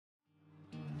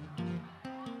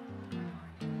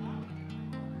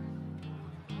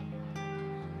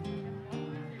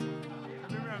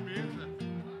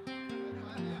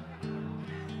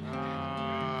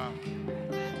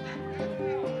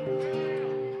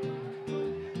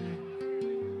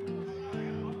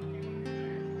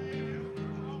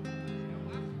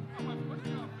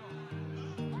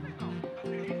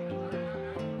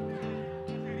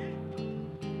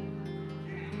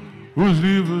Os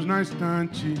livros na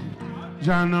estante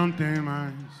já não tem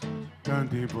mais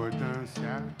tanta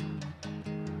importância.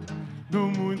 Do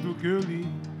muito que eu li,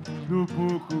 do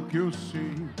pouco que eu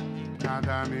sei,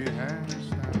 nada me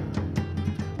resta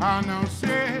a não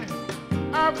ser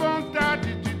a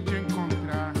vontade de te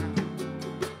encontrar.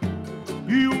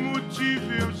 E o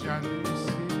motivo eu já nem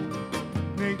sei,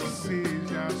 nem que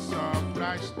seja só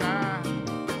pra estar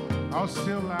ao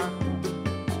seu lado,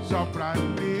 só pra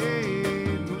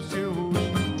ler no seu rosto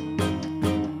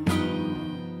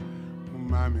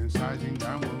uma mensagem de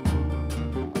amor.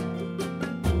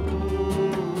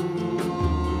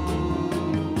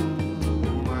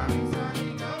 Uma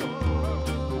mensagem de amor.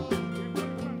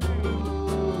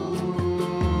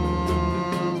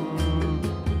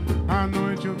 À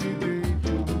noite eu me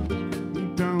deito,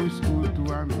 então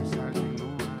escuto a mensagem no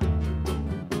ar.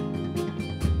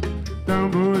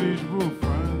 Tambores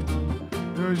bufando,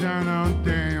 eu já não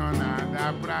tenho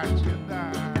nada pra te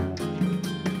dar,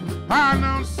 a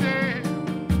não ser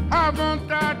a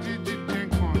vontade de te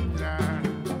encontrar.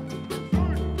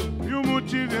 E o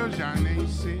motivo eu já nem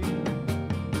sei,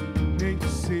 nem que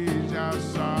seja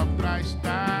só pra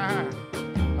estar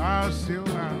ao seu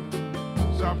lado,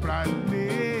 só pra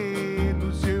ler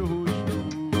no seu rosto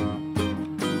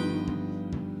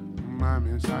uma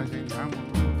mensagem de amor.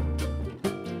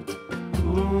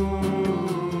 Uma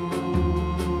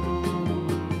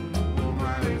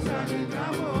mensagem de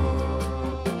amor.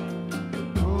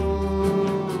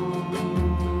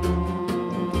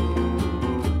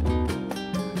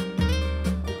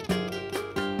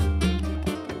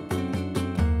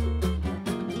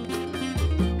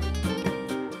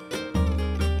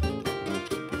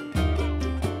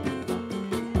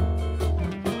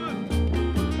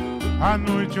 À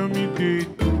noite eu me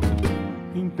deito,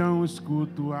 então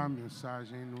escuto a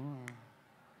mensagem no ar.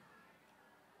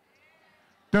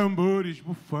 Tambores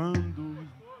bufando,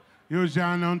 eu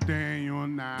já não tenho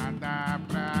nada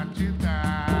pra te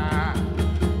dar,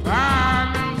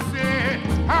 a não ser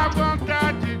a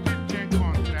vontade de te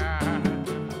encontrar.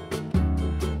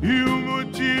 E o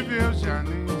motivo eu já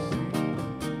nem sei,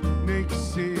 nem que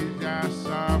seja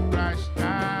só pra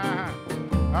estar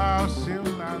ao seu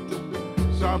lado,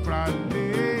 só pra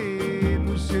ler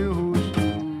no seu rosto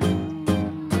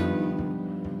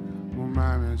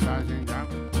uma mensagem de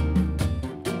amor.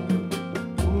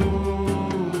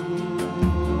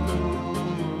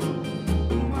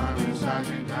 Uma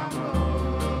mensagem de amor.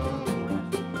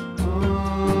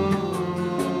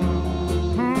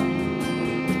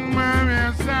 Uma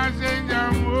mensagem de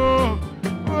amor.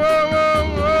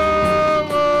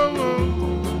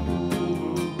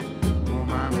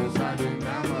 Uma mensagem de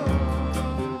amor.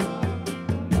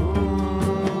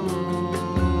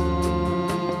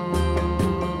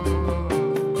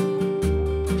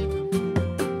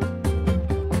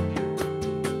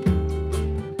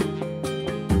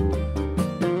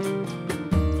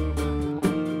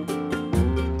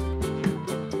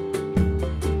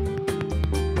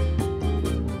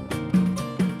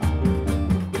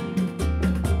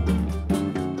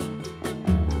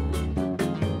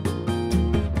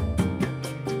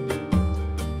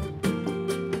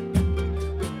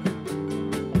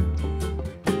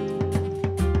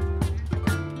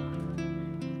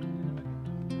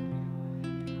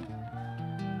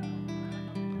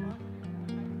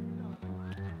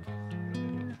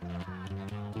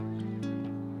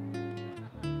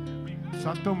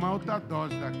 Só tomar outra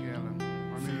dose daquela,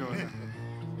 pra melhorar.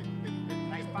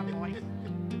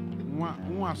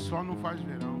 Uma só não faz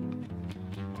verão.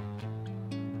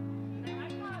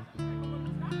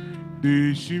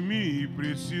 Deixe-me ir,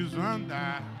 preciso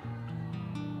andar.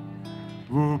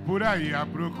 Vou por aí a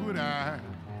procurar.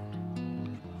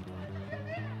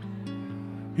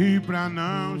 E pra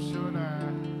não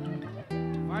chorar,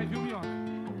 vai, viu, Minhoca?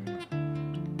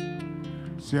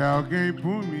 Se alguém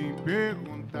por mim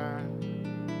perguntar,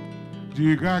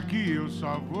 diga que eu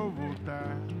só vou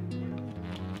voltar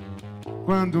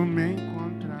quando me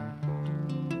encontrar.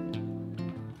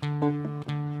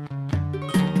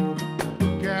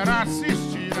 Quero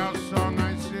assistir ao sol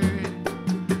nascer,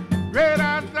 ver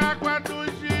as águas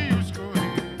dos rios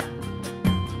correr,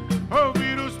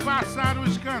 ouvir os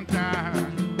pássaros cantar.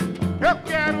 Eu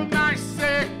quero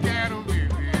nascer, quero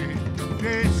viver.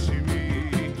 Deixe-me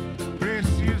ir,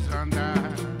 preciso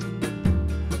andar.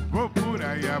 Vou por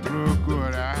aí a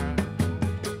procurar.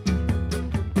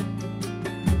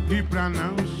 E pra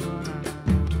não chorar,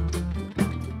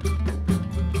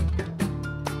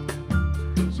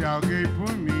 se alguém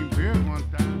por mim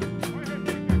perguntar,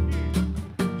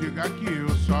 diga que eu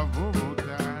só vou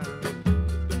voltar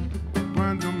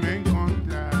quando me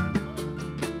encontrar.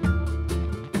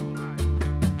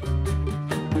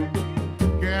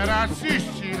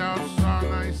 assistir ao sol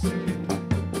nascer,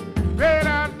 ver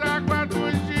as águas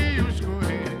dos rios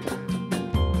correr,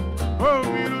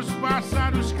 ouvir os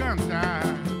pássaros cantar.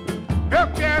 Eu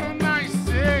quero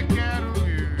nascer, quero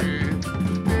viver,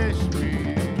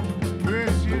 deixe-me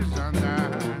preciso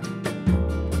andar.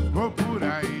 Vou por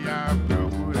aí a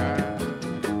procurar,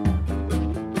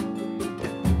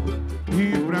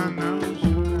 e pra não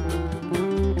chorar,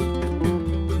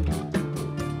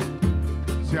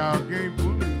 se alguém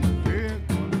por me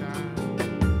perguntar,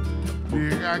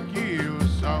 diga que eu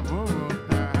só vou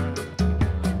voltar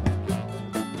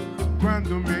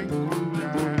quando me encontrar.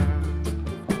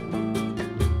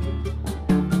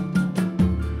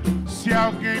 Se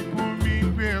alguém por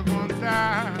me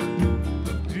perguntar,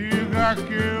 diga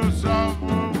que eu só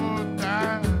vou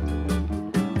voltar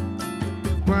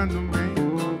quando me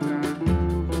encontrar,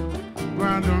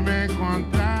 quando me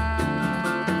encontrar.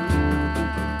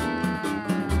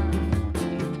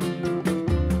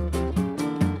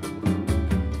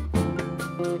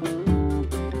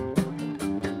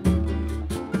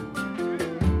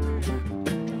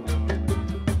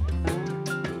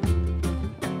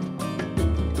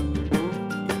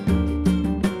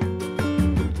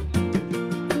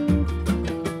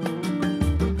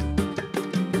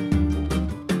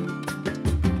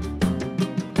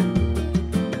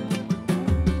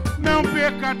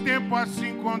 Perca tempo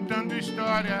assim contando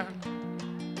história,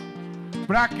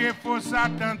 pra que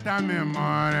forçar tanta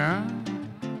memória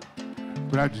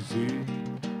pra dizer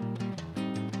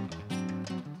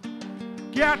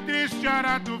que a triste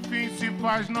hora do fim se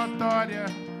faz notória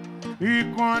e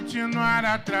continuar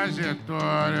a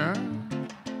trajetória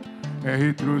é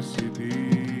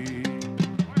retroceder.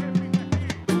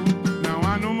 Não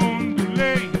há no mundo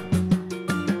lei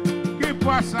que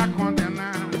possa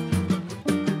condenar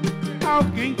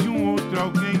alguém que um outro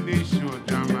alguém deixou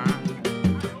de amar.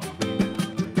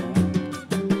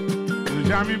 Eu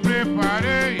já me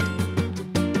preparei,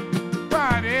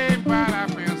 parei para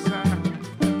pensar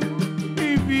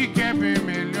e vi que é bem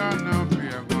melhor não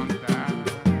perguntar.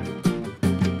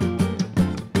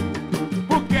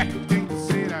 Por que é que tem que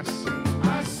ser assim?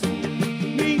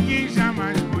 Ninguém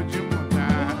jamais pôde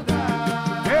mudar.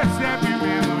 Recebe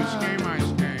menos quem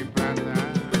mais tem pra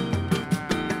dar.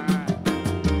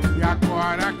 E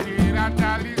agora queira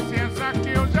dar licença que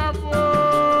eu já vou.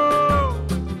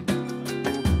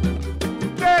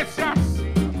 Deixa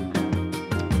assim,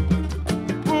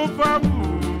 por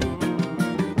favor.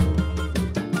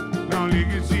 Não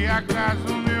ligue se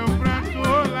acaso meu pranto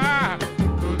rolar.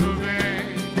 Tudo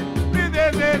bem, me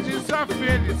deseje só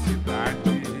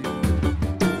felicidade.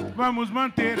 Vamos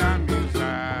manter a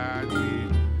amizade,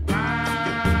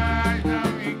 mas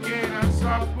não me queira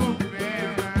só por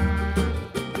pena.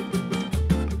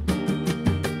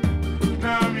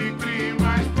 Não me crie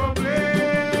mais problemas.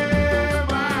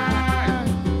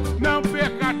 Não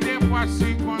perca tempo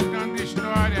assim contando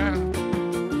história,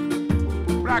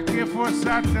 pra que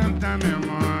forçar tanta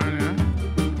memória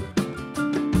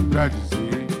pra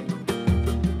dizer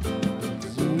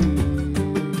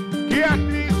que a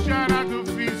triste hora do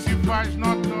fim se faz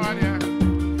notória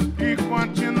e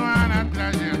continuar na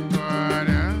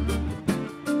trajetória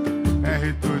é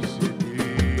retroceder.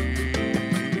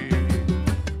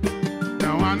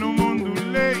 Não há no mundo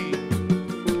lei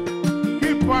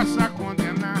que possa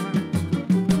condenar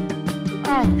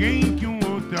alguém que um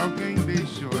outro alguém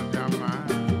deixou de amar.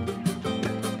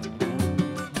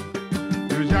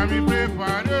 Eu já me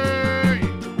preparei,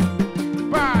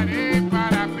 parei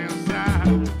para pensar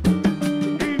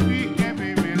e vi que é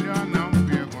bem melhor não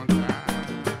perguntar.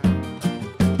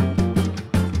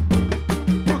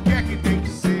 Por que é que tem que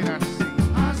ser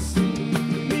assim?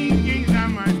 Ninguém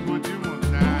jamais pode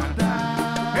mudar.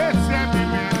 Recebe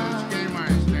menos quem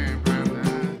mais tem pra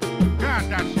dar.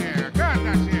 Canta, chega,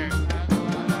 canta, chega.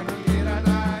 Agora queira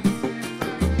dar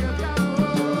licença que eu já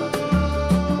vou.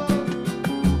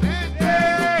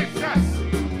 Deixa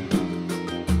assim,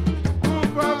 por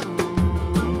favor.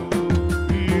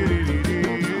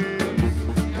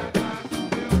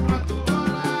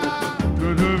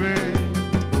 Tudo bem,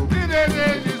 me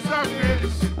deseje só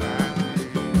felicidade.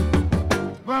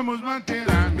 Vamos manter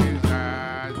a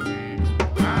amizade,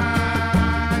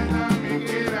 mas não me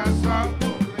queira só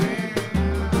por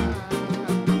pena.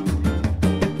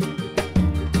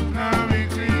 Não me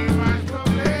crie mais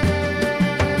problemas,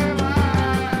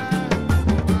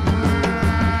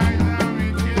 mas não me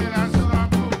queira só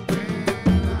por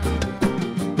pena.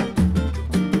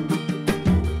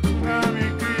 Não me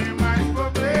crie mais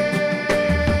problemas.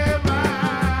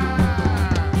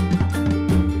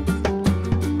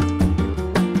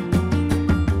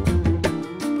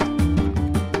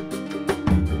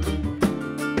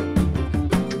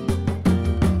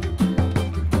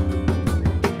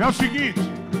 É o seguinte,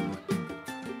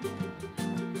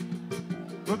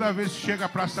 toda vez que chega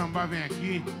pra Sambar, vem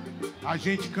aqui, a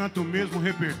gente canta o mesmo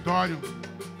repertório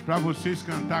pra vocês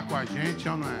cantar com a gente,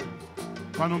 ou não é?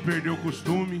 Pra não perder o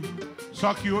costume.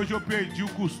 Só que hoje eu perdi o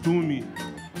costume.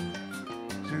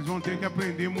 Vocês vão ter que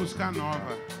aprender música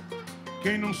nova.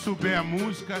 Quem não souber a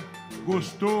música,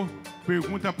 gostou,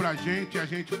 pergunta pra gente, a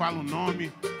gente fala o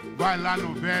nome. Vai lá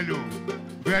no velho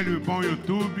e bom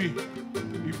YouTube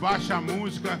e baixa a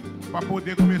música pra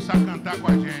poder começar a cantar com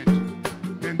a gente.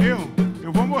 Entendeu?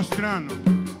 Eu vou mostrando.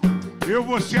 Eu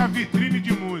vou ser a vitrine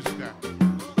de música.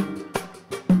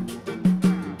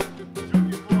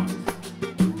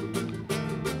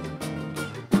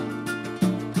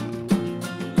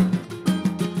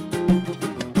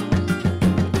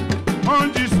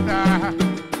 Onde está?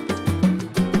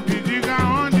 Me diga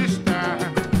onde está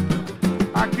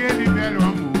aquele velho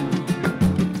amor.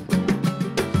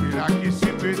 Será que se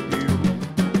perdeu?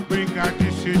 Brincar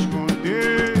de se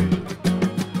esconder,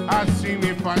 assim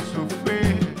me faz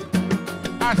sofrer,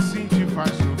 assim te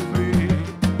faz sofrer.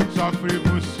 Sofre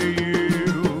você e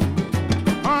eu.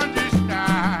 Onde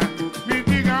está? Me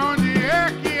diga onde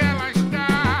é que ela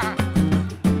está,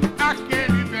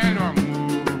 aquele velho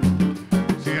amor.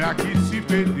 Será que se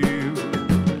perdeu?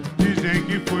 Dizem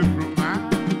que foi pro mar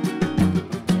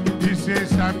e sem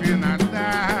saber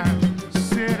nadar.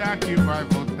 Será que vai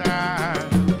voltar?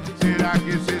 Será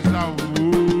que se salvou?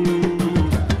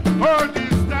 Onde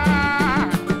está?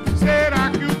 Será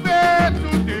que o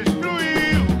vento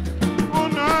destruiu o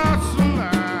nosso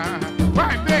lar?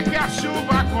 Vai ver que a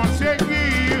chuva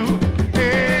conseguiu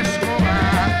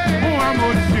escoar um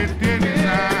amor de se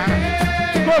eternizar.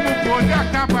 Como pôde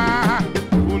acabar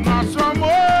o nosso amor?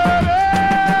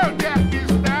 Onde é que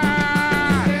está?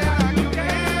 Será que o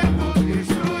vento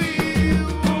destruiu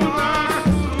o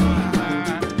nosso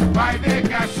lar? Vai ver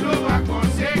que a chuva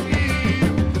conseguiu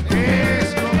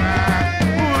escoar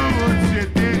um amor de se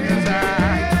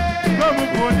eternizar. Como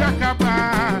pôde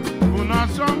acabar o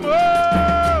nosso amor?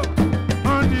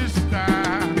 Onde está?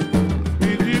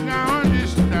 Me diga onde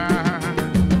está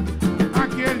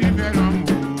aquele velho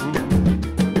amor.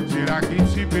 Será que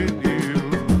se perdeu?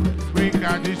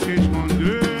 Brincar de se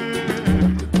esconder,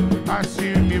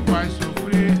 assim me faz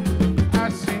sofrer,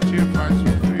 assim te faz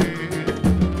sofrer.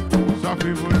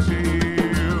 Sofre você e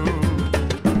eu.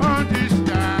 Onde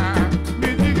está? Me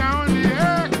diga onde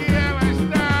é que ela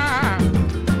está,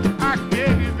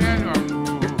 aquele velho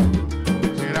amor.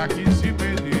 Será que se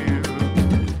perdeu?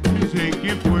 Dizem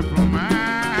que foi pro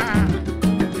mar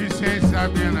e sem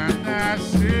saber nadar.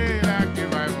 Será que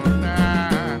vai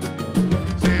voltar?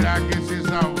 Será que se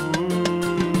salvou?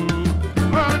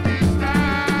 Onde está?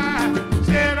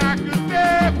 Será que o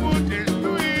tempo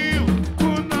destruiu o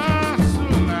nosso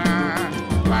lar?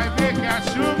 Vai ver que a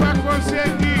chuva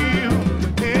conseguiu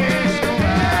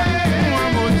escoar um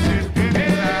amor de se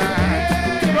eternizar.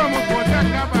 Como pode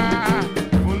acabar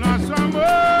o nosso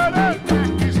amor? Onde é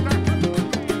que está?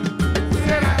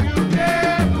 Será que o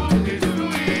tempo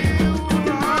destruiu o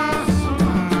nosso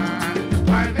lar?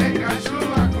 Vai ver que a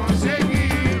chuva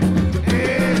conseguiu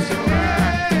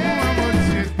escoar um amor de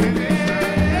se eternizar.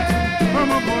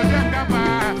 Como pode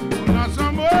acabar o nosso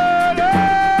amor?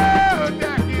 Onde é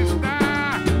que está?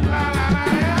 Lá, lá, lá,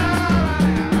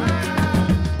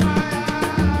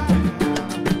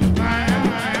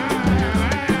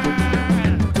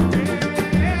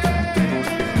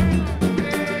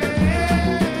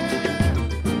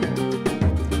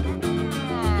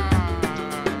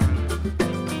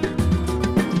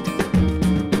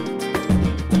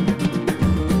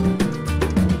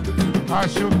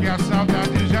 acho que a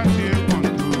saudade já te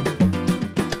encontrou,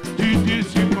 te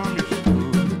disse como estou,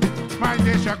 mas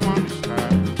deixa como está.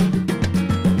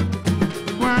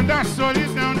 Quando a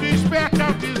solidão desperta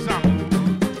o desamor,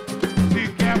 se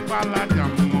quer falar de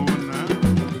amor, não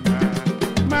dá.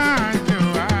 Mas eu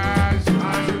acho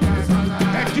que a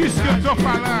saudade é disso que eu tô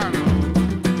falando.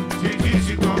 Te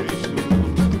disse como estou,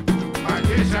 mas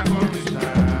deixa como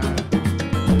está.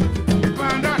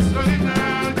 Quando a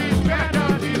solidão desperta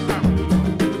o desamor,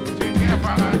 se quer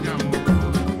falar de amor,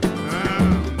 não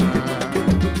dá.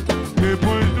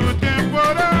 Depois do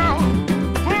temporal,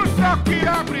 um sol que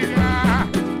a brilhar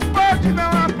pode não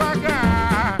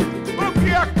apagar o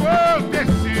que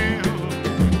aconteceu.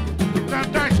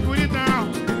 Tanta escuridão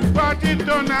pode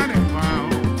tornar em vão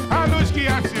a luz que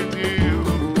acendeu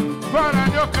fora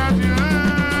de ocasião.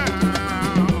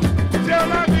 Seu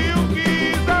navio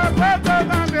quis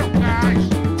abandonar meu cais,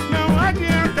 não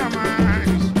adianta mais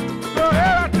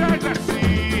correr atrás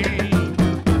assim,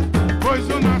 pois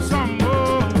o nosso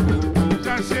amor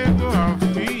já chegou ao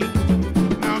fim.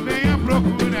 Não venha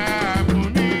procurar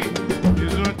por mim.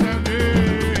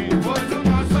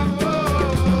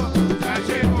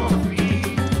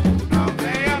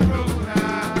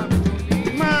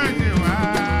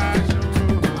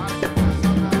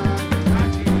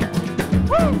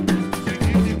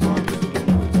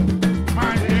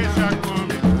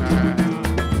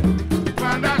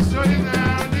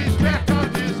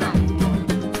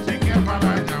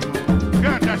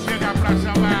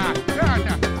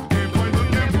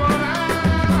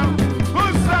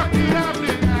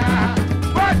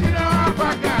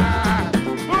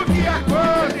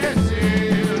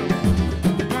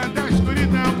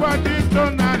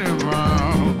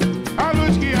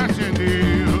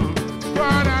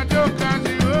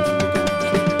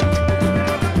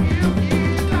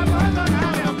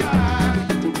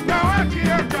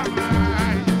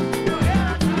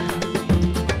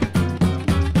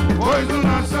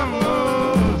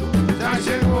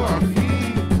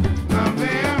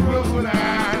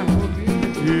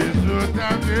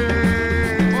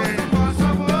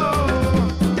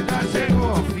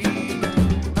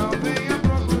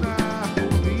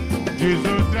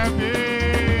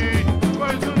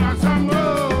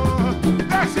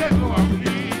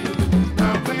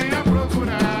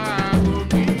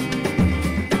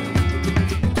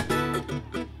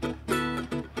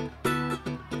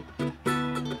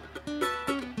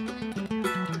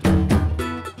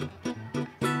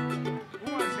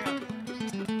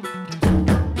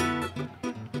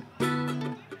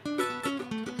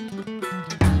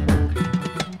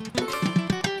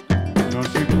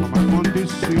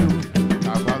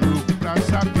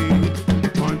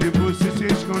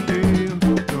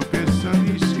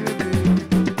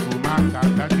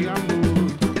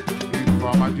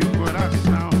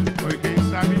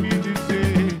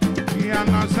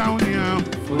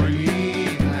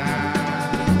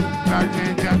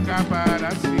 acabar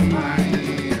assim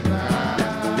ainda.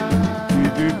 Se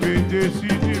dependesse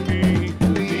de mim,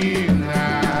 linda,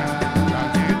 pra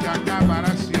gente acabar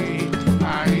assim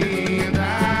ainda.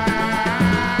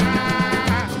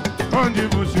 Onde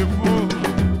você for,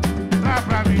 lá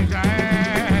pra mim já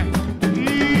é.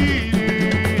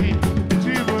 Irei,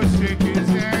 se você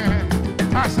quiser,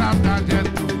 a saudade é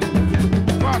tudo.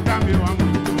 Bota meu amor.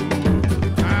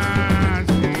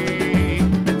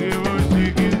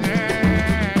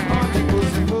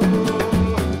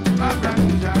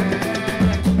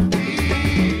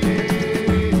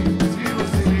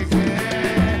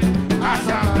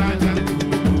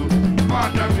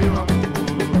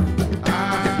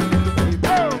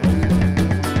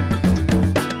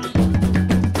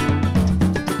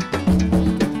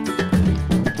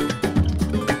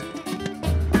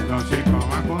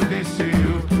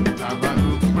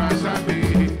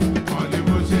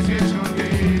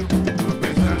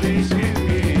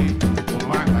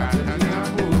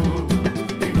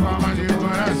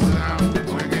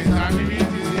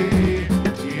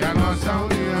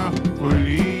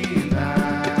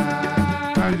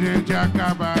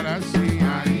 Acabar assim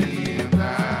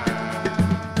ainda.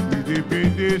 Se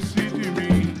dependesse de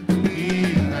mim,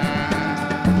 linda,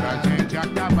 pra gente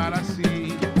acabar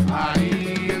assim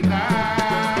ainda.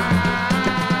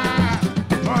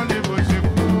 Onde você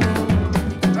for,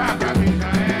 lá pra mim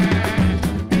já é.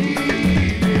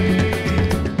 Irei,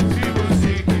 se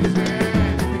você quiser,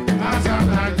 a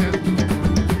saudade é tudo.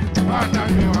 Bota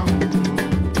meu amor.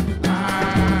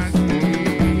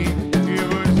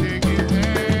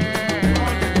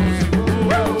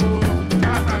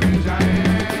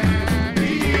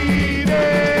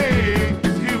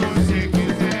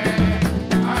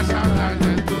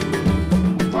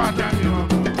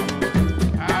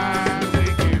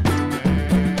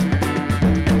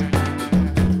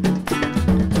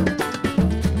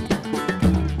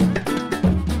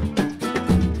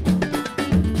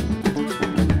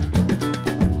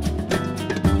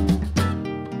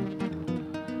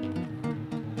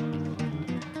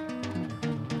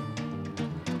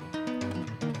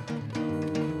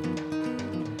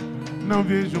 Não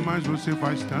vejo mais você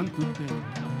faz tanto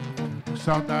tempo.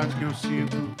 Saudade que eu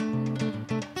sinto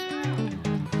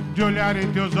de olhar em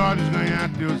teus olhos, ganhar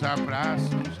teus abraços.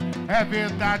 É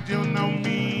verdade, eu não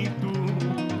minto.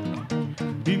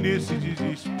 E nesse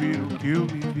desespero que eu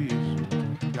me vejo,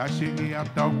 já cheguei a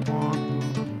tal ponto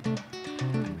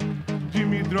de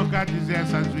me trocar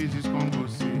diversas vezes com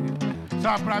você,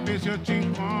 só pra ver se eu te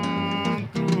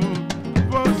encontro.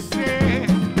 Você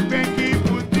bem que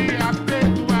podia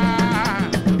perdoar,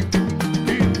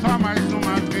 e só mais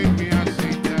uma vez me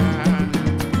aceitar.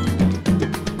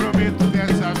 Prometo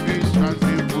dessa vez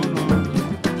fazer por onde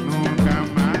nunca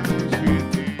mais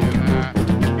perderá.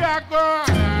 E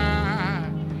agora,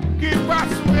 que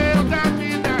faço eu da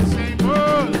vida sem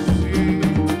você?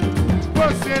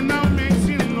 Você não me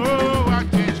ensinou a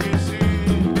te esquecer,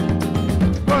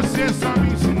 você só me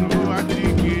ensinou a te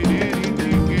querer. E te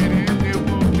querendo eu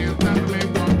vou tentando me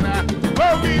encontrar,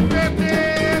 vou me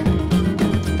perder,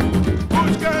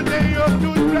 buscando em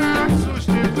outros braços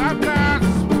teus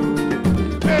abraços,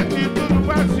 perdido no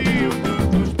vazio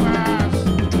dos espaços,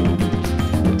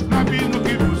 no abismo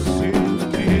que você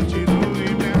me retirou e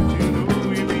me atirou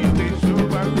e me deixou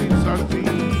aqui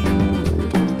sozinho.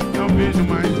 Não vejo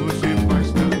mais você faz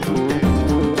tanto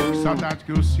tempo, que saudade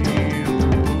que eu sinto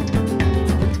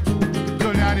de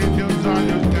olhar em teus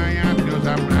olhos, ganhar teus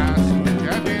abraços.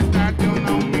 É verdade, eu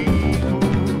não minto.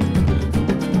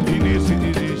 E nesse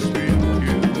desespero que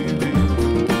eu vivi,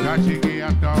 já cheguei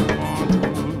a tal ponto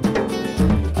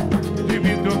de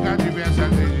me trocar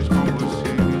diversas vezes com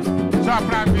você, só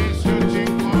pra ver se eu te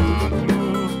encontro.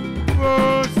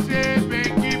 Você bem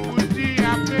que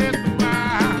podia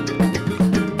perdoar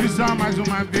e só mais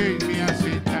uma vez me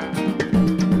aceitar.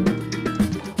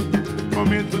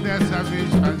 Momento dessa vez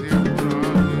fazer por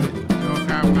onde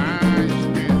nunca mais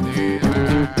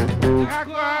perderá.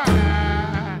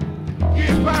 Agora, que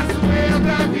faço eu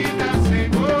da vida sem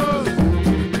você?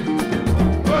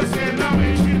 Você não me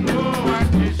ensinou a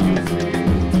te esquecer,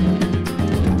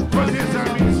 você só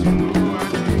me ensinou a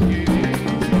te querer.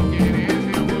 Te querendo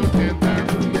eu vou tentar,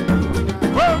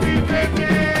 vou me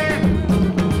perder,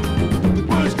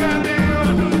 buscando em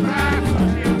outros braços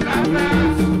teus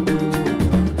abraços,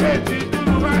 perdido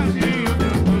no vazio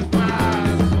dos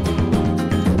passos,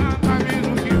 a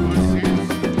mesmo que você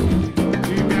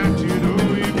e me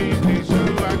atirou e me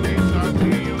deixou aqui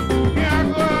sozinho.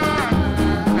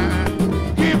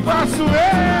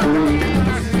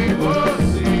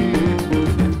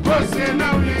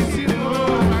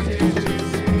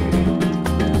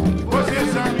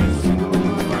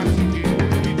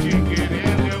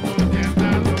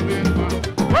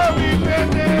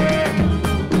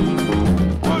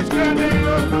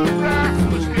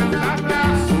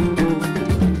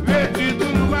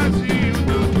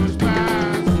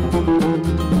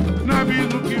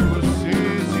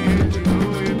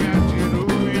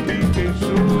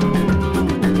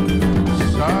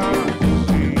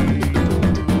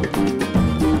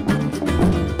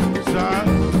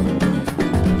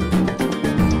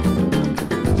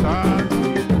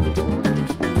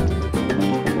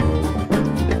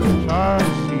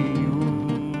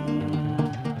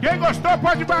 Alô,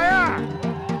 pode baiar!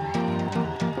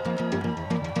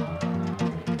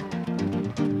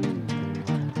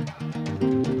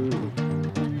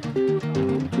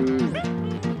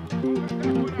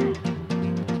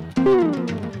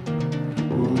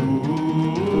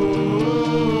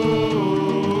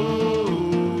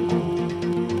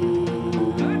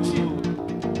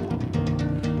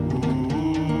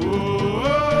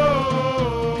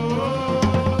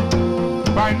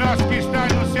 Pai nosso que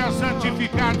estás no céu,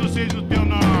 santificado seja o teu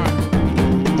nome.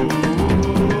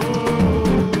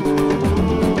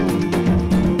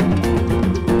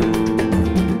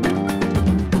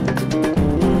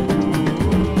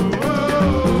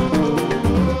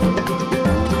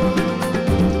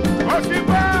 Ô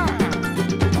Sambar,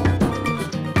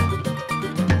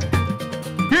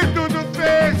 que tudo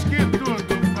fez, que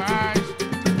tudo faz.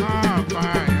 Ó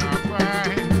Pai,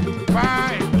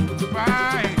 Pai,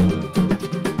 Pai,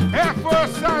 é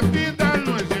força, vida,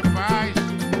 luz e paz.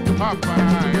 Ó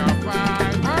Pai,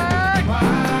 Pai,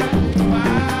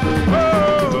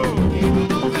 oh, Que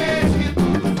tudo fez, que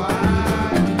tudo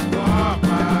faz. ó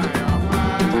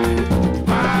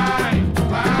Pai,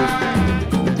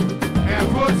 é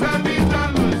força, vida,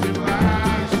 luz e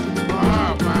paz.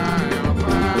 Ó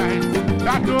Pai,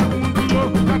 tá todo mundo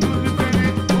louco, tá tudo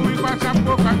diferente. Um passa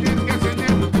pouco, a gente quer ser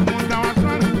dentro. O mundo dá uma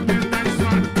zona, ele tá em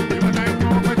sono. E mandar em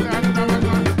como, coitado da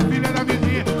Amazônia. Filha da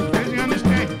vizinha, 13 anos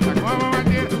tem, tá com a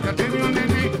mamadeira, já teve um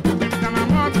neném. O time tá na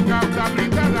moto, o carro tá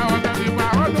blindado, a roda de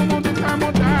barro, o mundo tá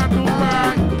mudado.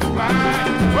 Pai,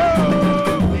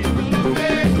 oh, Que tudo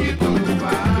fez, que tudo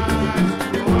faz.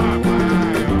 ó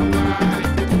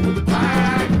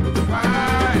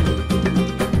Pai,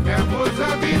 É força,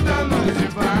 vida, luz e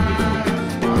paz.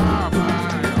 ó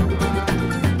Pai.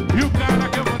 E o cara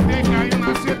que eu botei caiu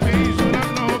na CPI,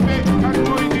 jurando não roubei,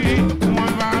 cachorro de rir, uma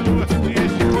valua, e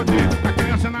esse poder. A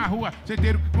criança na rua, sem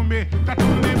ter o que comer, tá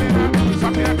tudo liberado, só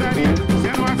pirataria,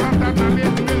 sendo assaltado na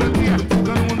mesma melodia.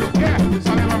 Todo mundo quer,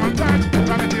 só leva vantagem,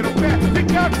 pra meter o pé,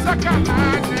 fica de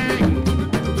sacanagem.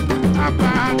 A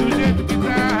barra do jeito que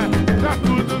tá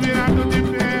tudo virado de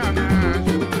pernas.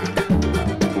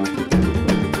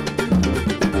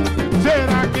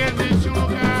 Será que existe um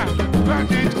lugar pra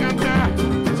gente cantar,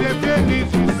 ser feliz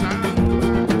e sã?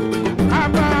 A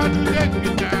barra do jeito que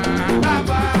tá. Na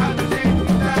barra do jeito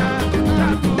que tá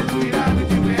tudo virado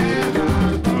de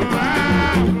pernas.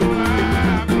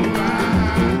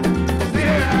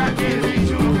 Será que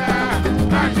existe um lugar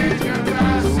pra gente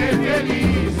cantar, ser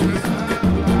feliz e sã?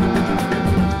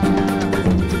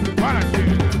 Bora,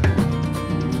 Chega!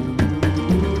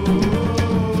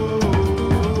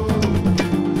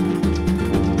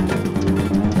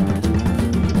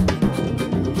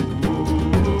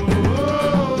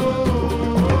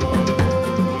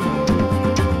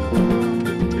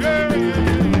 Yeah, yeah,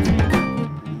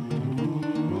 yeah.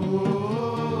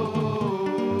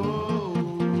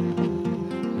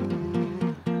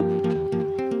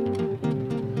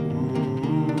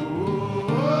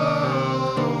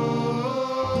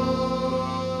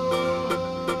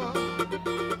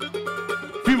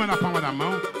 Firma na palma da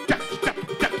mão. Tchac, tchac,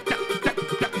 tchac, tchac, tchac,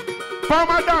 tchac.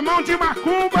 Palma da mão de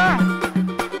macumba.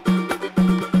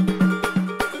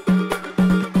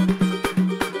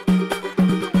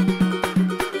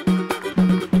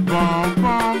 Bom,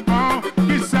 bom, bom,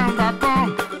 que samba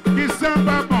bom, que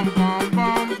samba bom, bom,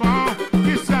 bom, bom,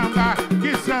 que samba bom.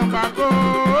 Que samba bom.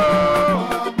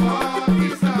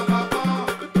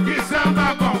 Que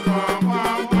samba bom, bom,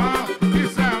 bom, bom, que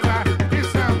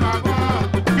samba bom,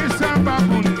 que samba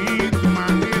bonito,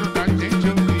 maneiro da gente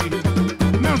ouvir.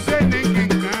 Não sei nem quem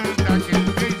canta, quem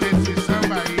fez esse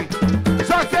samba aí.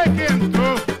 Só sei que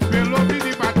entrou pelo ouvido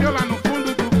e bateu lá no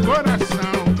fundo do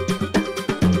coração.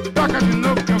 Toca de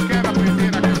novo que eu quero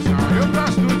aprender a canção. Eu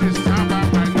gosto de samba,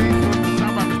 mas nem todo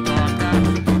samba me toca.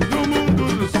 No mundo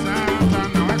do samba,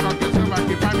 não é qualquer samba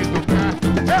que vai me tocar.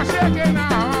 Eu cheguei na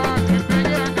hora e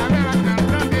peguei a galera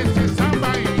cantando esse samba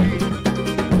aí.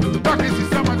 Toca esse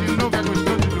samba de novo, é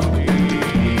gostoso de ouvir.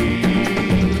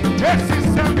 Esse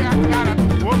samba é a cara do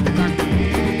povo daqui.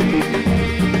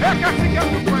 É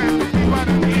castigando o poeta de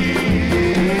Guarani.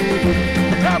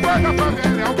 É a voz da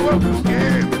favela, é o povo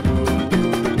gueto.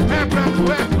 É branco,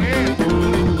 é preto.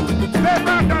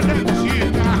 Levanta a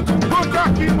antiga, o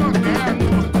toque moderno.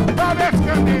 Parece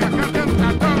candeia cantando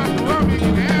cadola do homem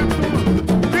lento.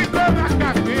 Ficou na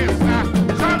cabeça,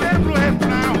 só lembro o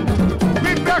refrão.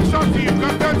 Me pego sozinho,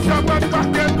 cantando samba,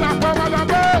 batendo na palma da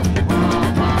mão. Bom,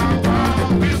 bom,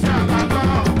 bom, que samba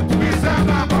bom, que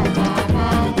samba bom, bom,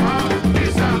 bom, bom, que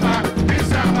samba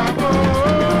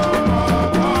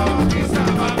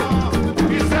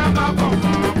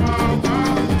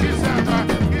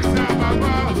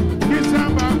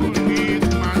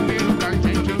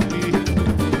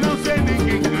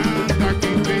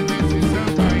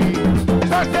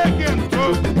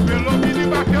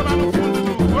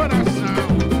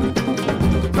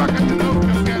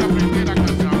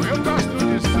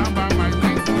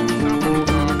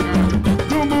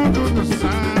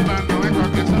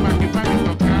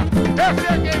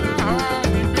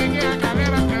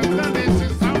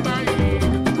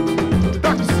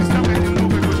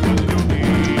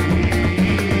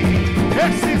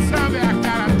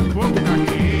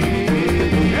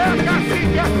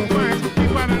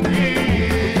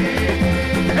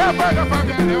voz da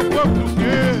favela é o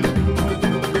português.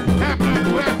 É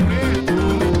branco, é preto.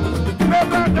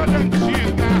 Lembrada da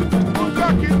antiga, um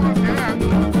toque moderno.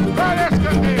 Várias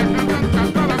candeias cantando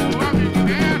castola com homem de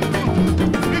dentro.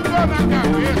 Ficou na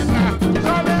cabeça,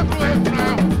 só lembro o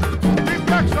refrão.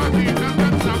 Fica sozinho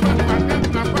cantando samba, batendo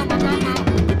na palma da mão.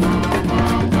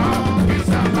 Que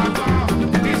samba bom,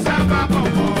 que samba bom,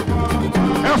 bom,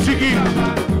 bom. É o seguinte.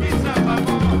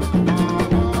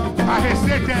 A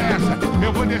receita é essa,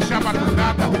 eu vou deixar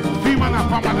batucada, firma na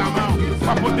palma da mão,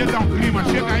 pra poder dar um clima,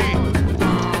 chega aí.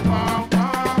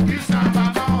 Que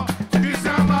samba bom, que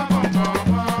samba bom, bom,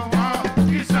 bom, bom.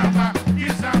 Que samba bom, que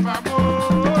samba bom,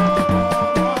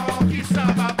 que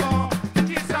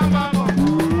samba bom,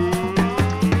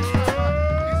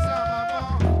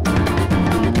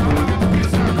 que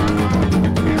samba bom, que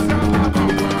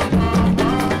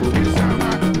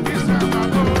samba bom,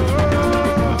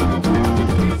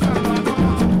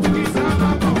 que samba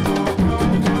bom.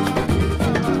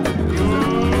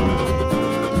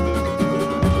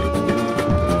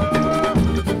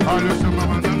 Olha o samba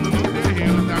mandando no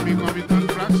terreiro, tá me convidando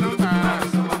pra sambar.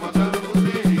 Samba mandando no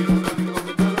terreiro, tá me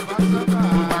convidando pra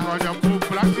sambar. O pagode é o povo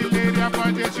brasileiro e a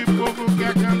voz desse povo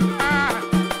quer cantar.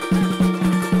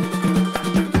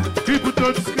 E por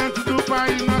todos os cantos do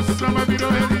país, nosso samba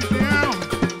virou religião.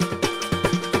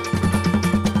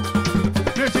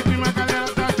 Nesse clima a galera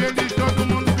tá feliz, todo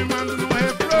mundo firmando no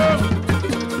refrão.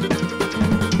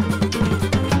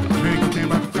 Vem que tem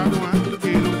batucada no ano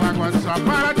inteiro, o pagode só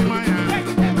para de manhã.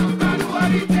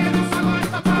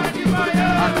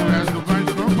 Através do banho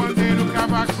com bandeiro,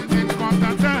 cavaco se dente com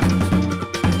tantã.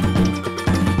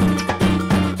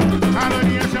 A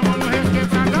lourinha chamou no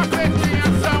requebrado, a pretinha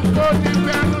sambou de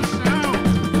pé no chão.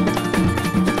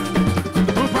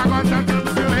 O pagode tá dando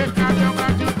seu recado, é o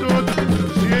Brasil todo.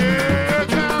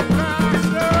 Chega pra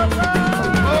sambar.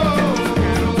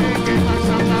 Quero ver quem vai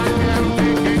sambar, quero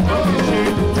ver quem vai mexer.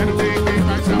 Quero ver quem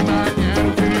vai sambar, quero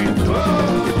ver.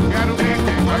 Quero ver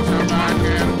quem vai sambar,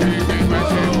 quero ver quem vai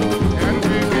ser. Quero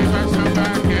ver quem vai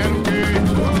sambar, quero ver.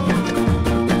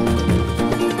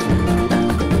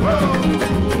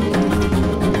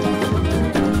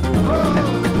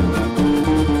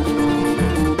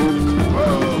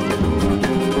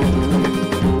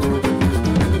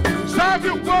 Salve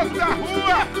o povo da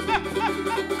rua!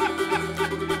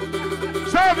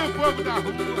 Salve o povo da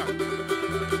rua!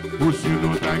 O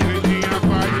sino da igrejinha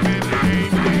faz bem, bem,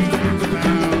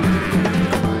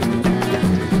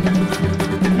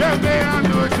 eu dei a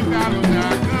noite, o galo já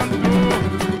cantou.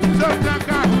 Sou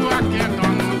tranca a rua que é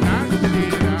dono da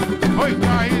gira. Oi,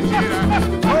 corre, gira.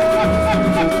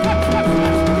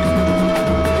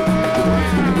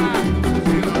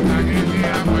 Sino da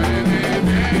igrejinha faz bem,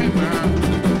 bem, bem.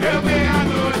 Eu dei a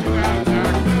noite, o galo já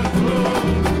cantou.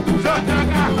 Sou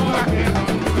tranca a rua que é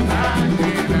dono da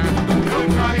gira. Oi,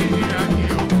 corre, gira que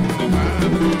eu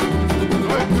comando.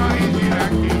 Oi, corre, gira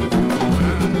que eu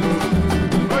comando.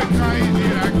 Oi, corre,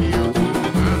 gira que eu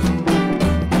comando.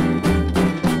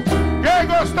 Quem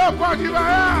gostou pode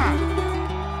vaiar.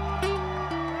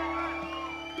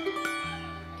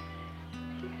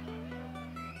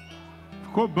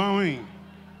 Ficou bom, hein?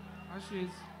 Acho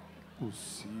isso.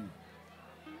 Possível.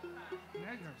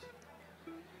 Né, Gerson?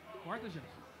 Corta,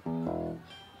 Gerson.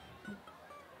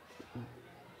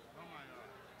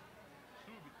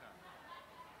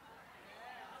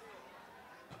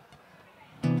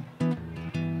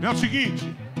 É o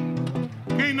seguinte,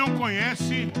 quem não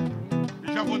conhece,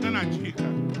 eu já vou dando a dica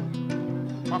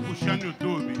pra puxar no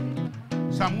YouTube.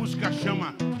 Essa música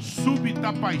chama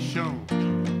Súbita Paixão.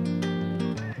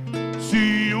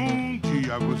 Se um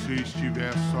dia você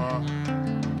estiver só,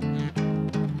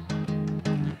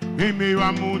 em meio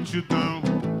à multidão,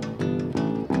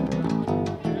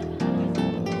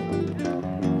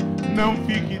 não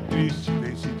fique triste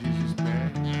nem se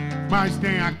desespere, mas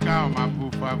tenha calma,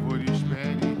 por favor,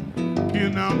 espere, que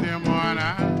não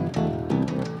demora.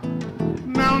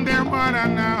 Não demora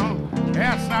não,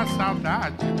 essa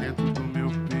saudade dentro do meu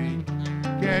peito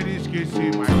quer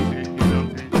esquecer, mas sei que não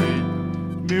tem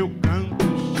jeito, meu canto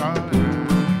chora.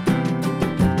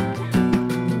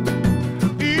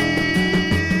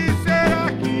 E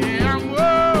será que é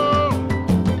amor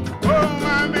ou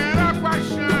uma mera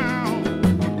paixão?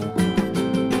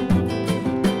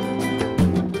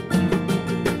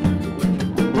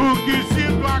 O que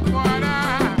sinto agora,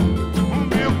 o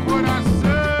meu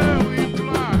coração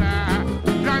implora,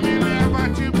 já me leva a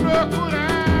te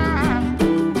procurar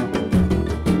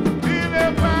e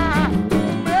levar o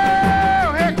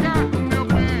meu recado, meu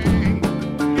bem.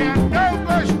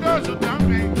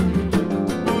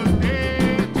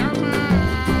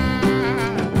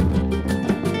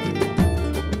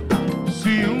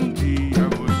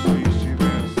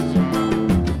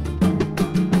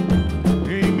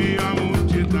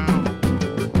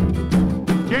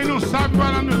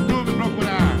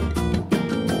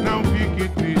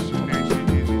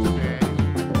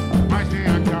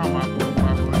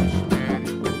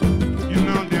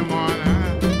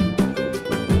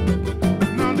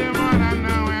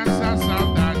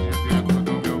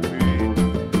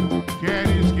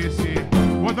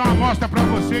 Vou dar uma amostra pra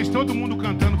vocês, todo mundo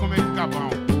cantando como é que fica bom.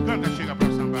 Canta, chega pra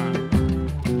sambar.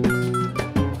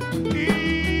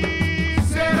 E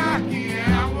será que é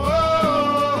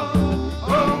amor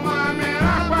ou uma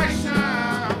mera paixão?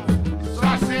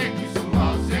 Só sei que sua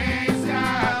ausência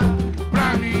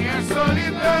pra mim é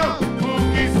solidão. O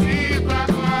que sinto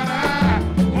agora,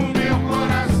 o meu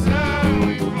coração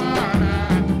implora.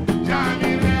 Já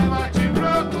me leva a te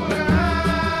procurar,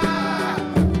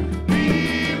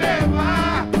 me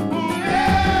levar o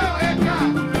meu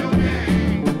recado, meu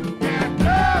bem. É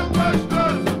tão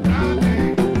gostoso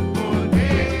também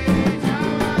poder te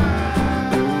amar.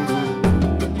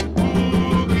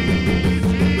 O que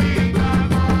sinto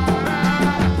agora,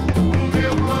 o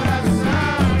meu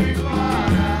coração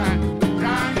implora.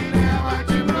 Já me leva a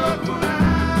te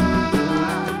procurar,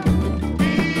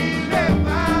 me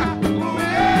levar o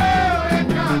meu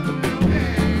recado, meu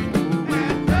bem. É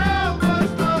tão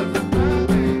gostoso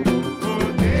também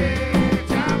poder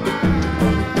te amar.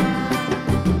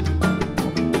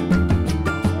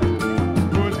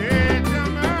 Poder te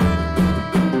amar.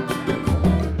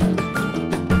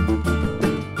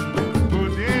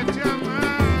 Poder te amar.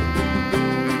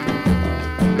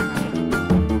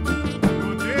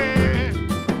 Poder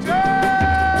te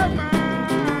amar.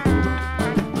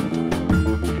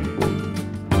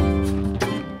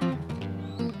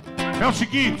 É o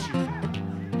seguinte,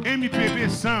 MPB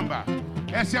samba.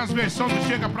 Essa é as versões do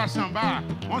Chega pra Sambar.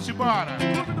 Vamos embora.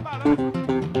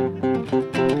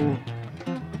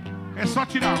 É só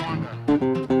tirar onda.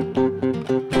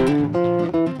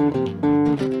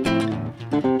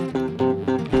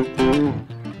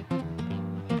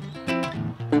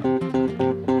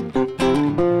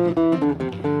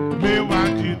 Meu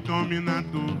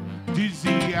dominador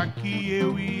dizia que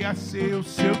eu ia ser o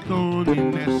seu dono, e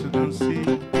nessa dancei.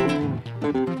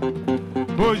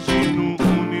 Hoje no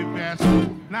universo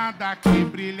nada que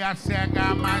brilha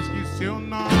cega mais que seu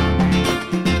nome.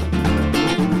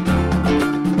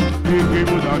 Fiquei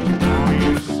mudar de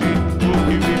conhecer, o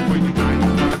que me foi demais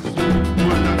fácil.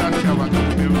 Mudando a selva do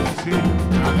meu ser,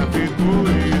 nada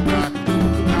perdoida.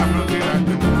 Na fronteira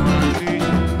de um oásis,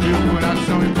 meu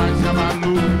coração em paz se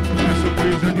abalou. É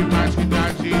surpresa demais que tá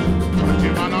gente.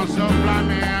 Continua não sou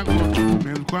Flamengo,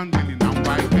 mesmo quando ele não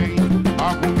vai bem.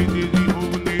 Algo me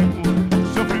desenvolve nele,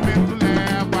 sofrimento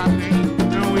leva além.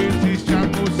 Não existe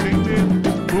amor sem medo.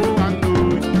 Boa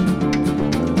noite.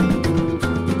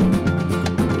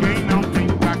 Quem não tem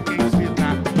pra quem se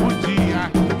dá, o dia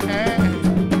é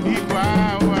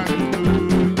igual à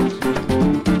noite.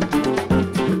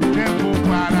 Tempo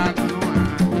parado no ar,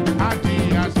 há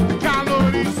dias, calor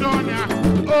e insônia.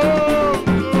 Oh,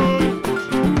 noite.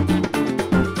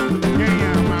 Quem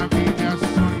ama a vida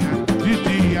sonha de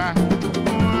dia. O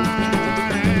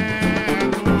ar é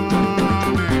do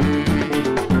homem.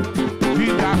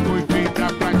 Vida foi feita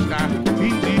pra estar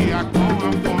em dia com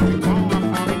a fome, com a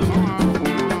fome, com a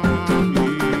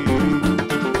fome.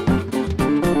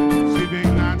 Se vem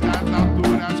lá das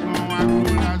alturas com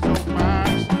agruras ou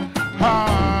paz,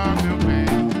 oh meu bem,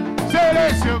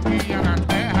 serei seu guia na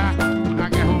terra, na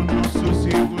guerra ou no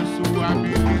sossego, sua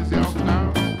beleza é o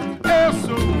caos. Eu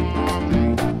sou um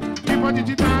homem que pode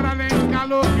te dar além de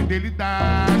calor,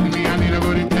 fidelidade. Minha mira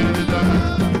boniteira de dar,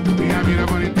 minha mira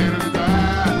boniteira de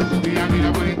dar, minha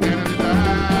mira boniteira de dar,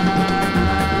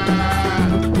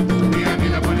 minha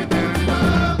mira boniteira de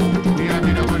dar, minha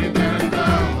mira boniteira de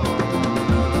dar.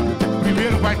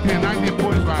 Primeiro vai treinar e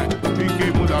depois vai.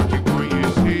 Fiquei mudar ao te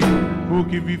conhecer. O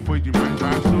que vi foi demais,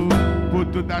 vazou por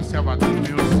toda a selva do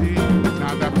meu ser.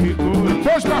 Nada ficou.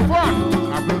 Pôs pra fora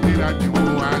a fronteira de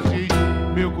um oásis.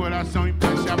 Meu coração em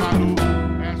paz se abalou.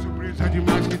 É surpresa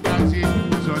demais que trazer.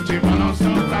 Só te não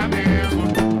sou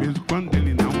Flamengo, mesmo quando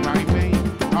ele não vai bem.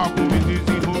 Algo me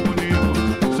desenvolve nele.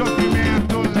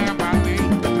 Sofrimento leva além.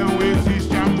 Não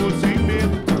existe amor sem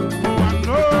medo. Boa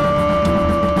noite.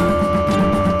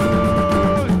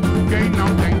 Quem não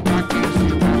tem pra quem se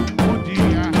dá, o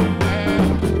dia é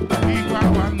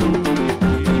igual à noite.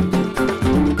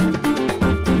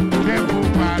 Tempo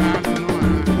parado no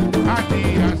ar, há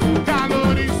dias,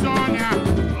 calor e insônia.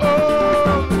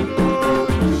 Oh,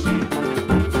 noite.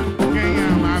 Quem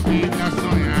ama a vida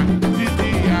sonha de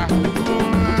dia. O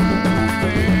ar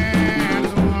é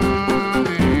do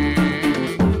homem.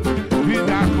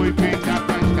 Vida foi feita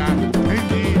pra estar em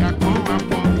dia com a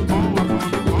fome, com a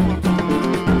fome, com a fome.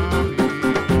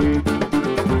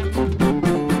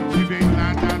 Se vem lá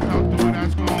das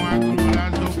alturas com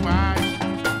agruras ou paz,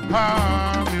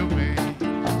 oh meu bem,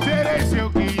 serei seu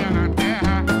guia na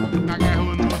terra, na guerra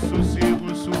ou no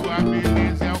sossego, sua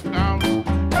beleza é o caos.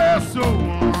 Eu sou um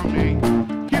homem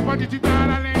que pode te dar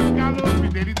além de calor,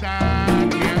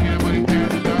 fidelidade. Minha vida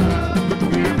bonita.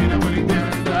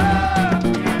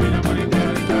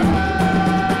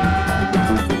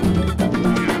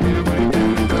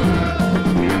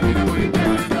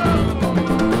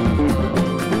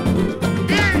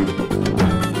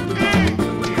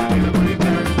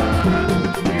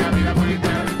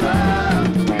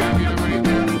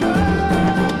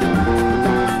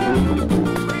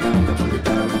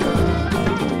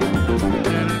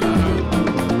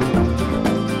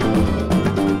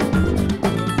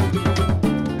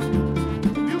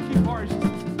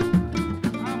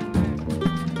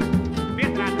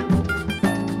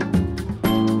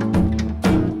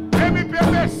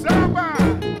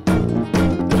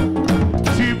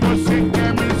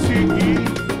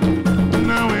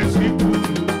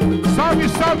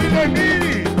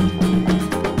 Videmir,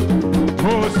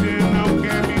 você não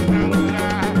quer me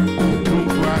trancar num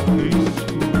quarto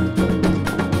escuro.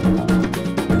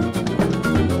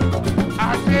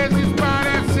 Às vezes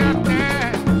parece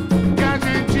até que a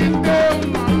gente deu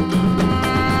nó.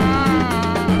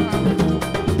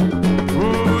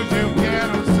 Hoje eu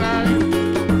quero sair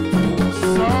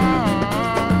só.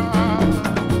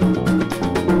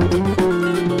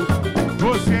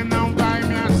 Você não vai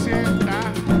me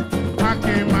acertar a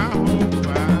queimar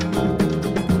roupa.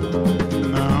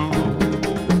 Não.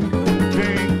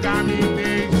 Vem cá, me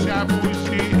deixa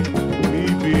fugir, me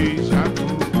beija a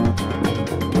boca.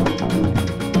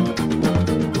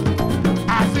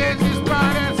 Às vezes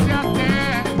parece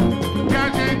até que a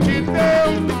gente deu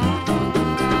nó.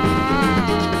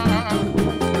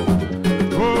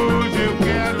 Hoje eu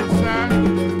quero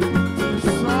sair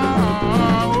só.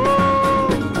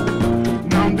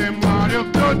 Não demora, eu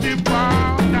tô de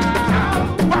volta.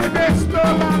 Vai ver se tô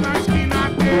lá na esquina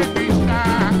dele está.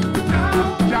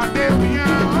 Já deu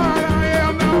minha hora,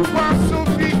 eu não posso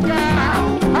ficar.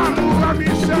 A lua me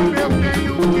chama, eu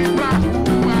tenho que ir pra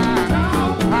rua.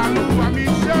 A lua me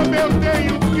chama, eu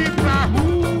tenho que ir pra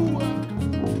rua.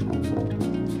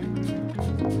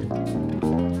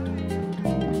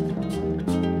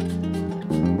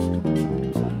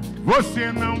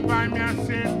 Você não vai me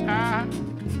acertar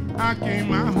a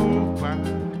queimar roupa.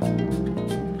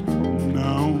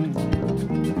 Não.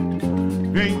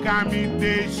 Vem cá, me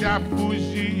deixa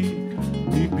fugir,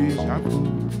 me beija a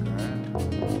boca.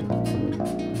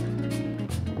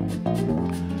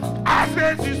 Às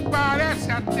vezes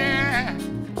parece até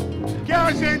que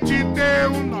a gente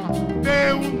deu um nó,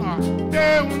 deu um nó,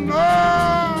 deu um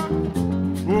nó.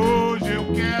 Hoje eu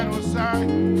quero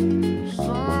sair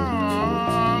só.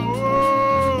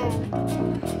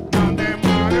 Não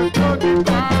demora, eu tô de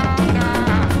volta.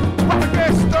 Vai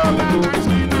ver se tô lá na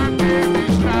esquina dele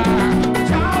está.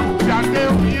 Já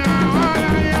deu minha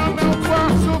hora, eu não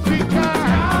posso ficar.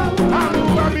 A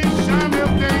lua me chama, eu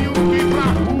tenho que ir pra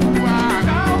rua.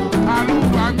 A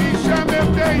lua me chama, eu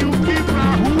tenho que ir pra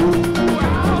rua.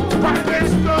 Vai ver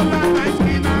se tô lá na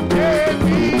esquina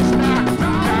dele está.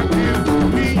 Já deu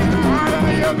minha hora,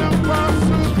 eu não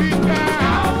posso ficar.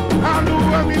 A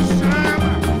lua me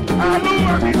chama, a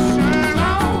lua me chama.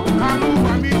 A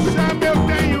lua me chama, eu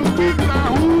tenho que ir pra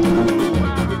rua.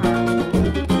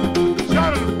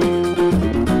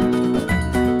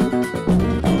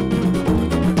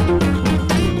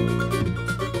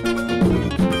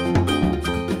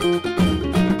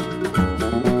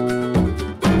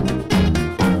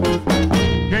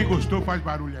 Quem gostou faz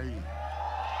barulho aí.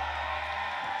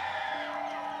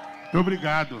 Muito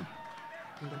obrigado.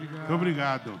 Muito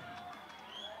obrigado.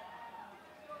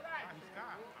 Arriscar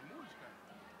a música?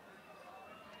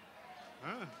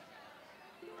 Hã?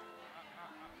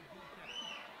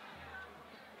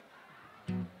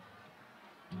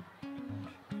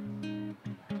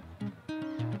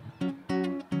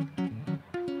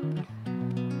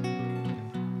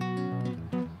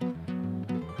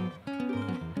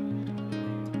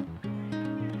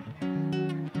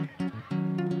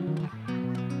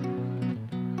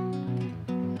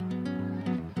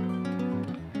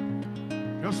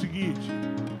 É o seguinte,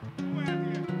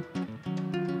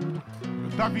 eu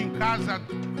estava em casa,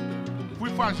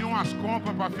 fui fazer umas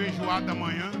compras para feijoada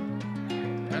amanhã.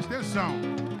 Presta atenção.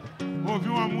 Ouvi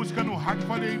uma música no rádio,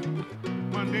 falei,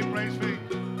 mandei para eles, falei,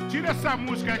 tira essa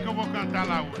música aí que eu vou cantar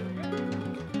lá hoje.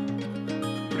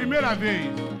 Primeira vez.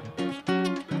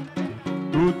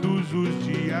 Todos os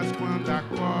dias quando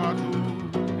acordo,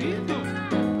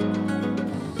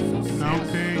 não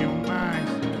tenho mais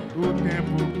o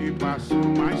tempo que passou,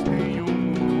 mas tenho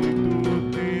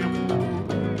muito tempo.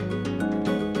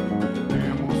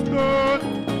 Temos todo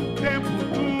o tempo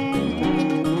do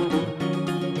mundo.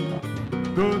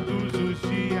 Todos os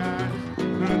dias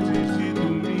antes de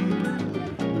dormir,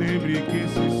 lembre que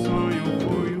esse sonho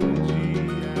foi um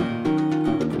dia.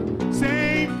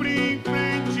 Sempre em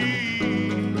frente,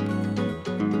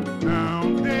 não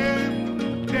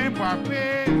temos tempo a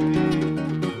perder.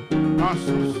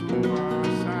 Nosso suor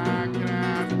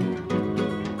sagrado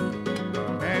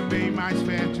é bem mais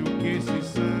fértil que esse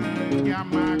sangue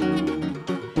amargo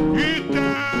e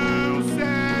tão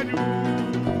sério.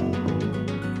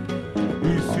 E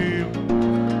seu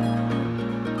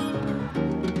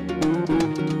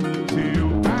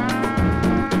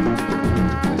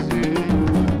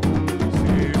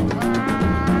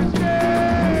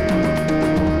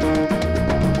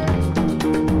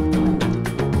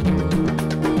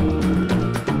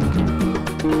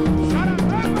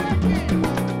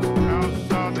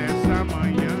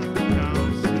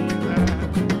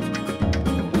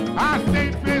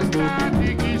Sem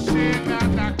tempestade que chega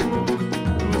da cor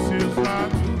dos seus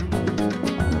olhos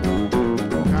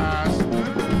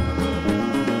castanhos.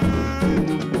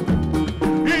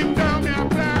 Então me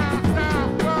abraça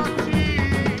forte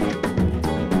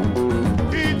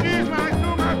e diz mais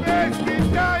uma vez que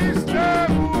já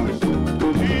estamos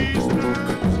distantes.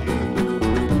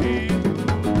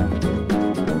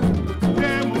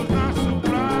 Temos nosso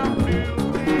próprio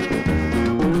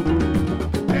tempo,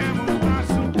 temos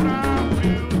nosso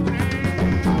próprio tempo,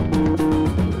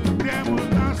 temos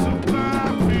nosso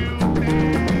próprio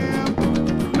tempo.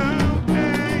 Não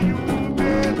tenho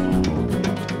medo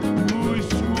do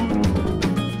escuro,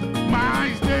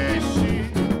 mas deixe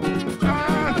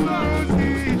as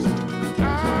luzes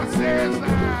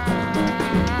acesas.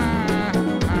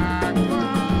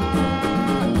 Agora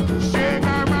chega,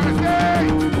 armazém,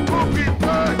 o que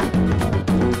foi?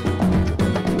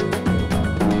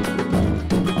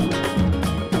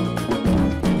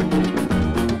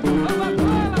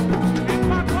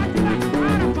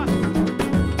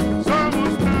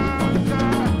 Somos dança.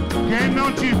 Quem não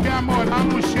tiver moral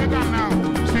não chega não,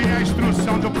 sem a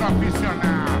instrução do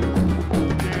profissional.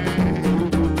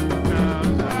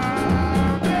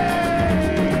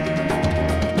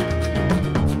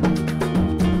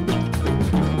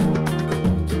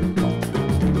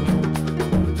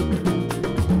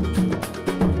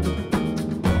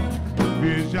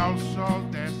 Veja o sol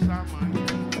dessa manhã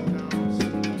tão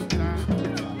cinza,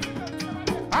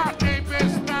 a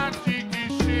tempestade que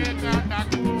chega da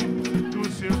cor dos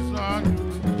seus olhos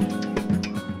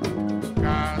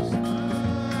castanhos.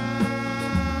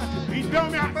 Então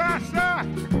me abraça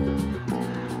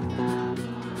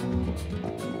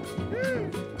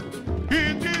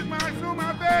e diz mais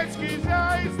uma vez que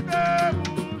já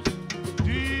estamos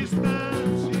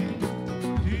distantes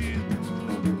de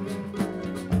tudo.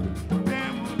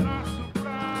 Temos nosso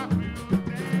próprio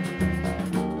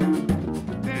tempo,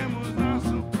 temos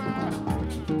nosso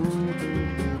próprio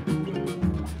tempo,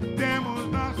 temos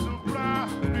nosso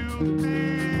próprio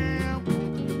tempo.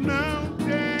 Não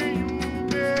tenho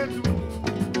medo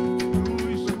do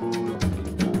escuro,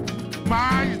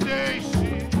 mas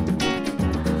deixe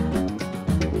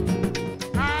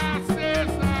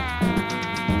acesa.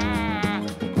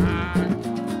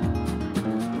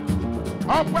 Ó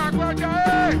o pagode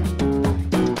aí!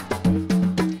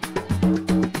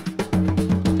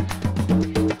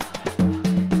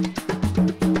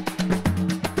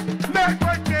 Nem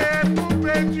foi tempo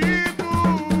perdido,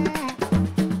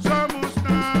 somos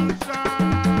dança.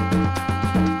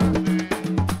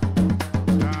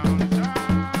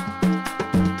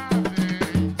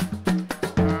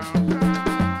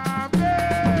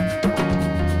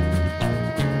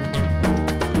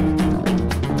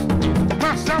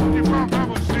 Uma salva de palmas pra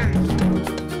vocês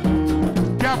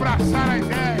que abraçaram a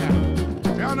ideia.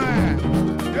 É ou não é?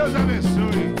 Deus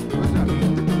abençoe. Coisa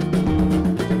linda.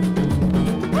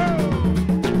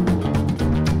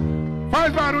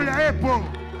 Faz barulho aí,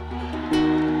 pô!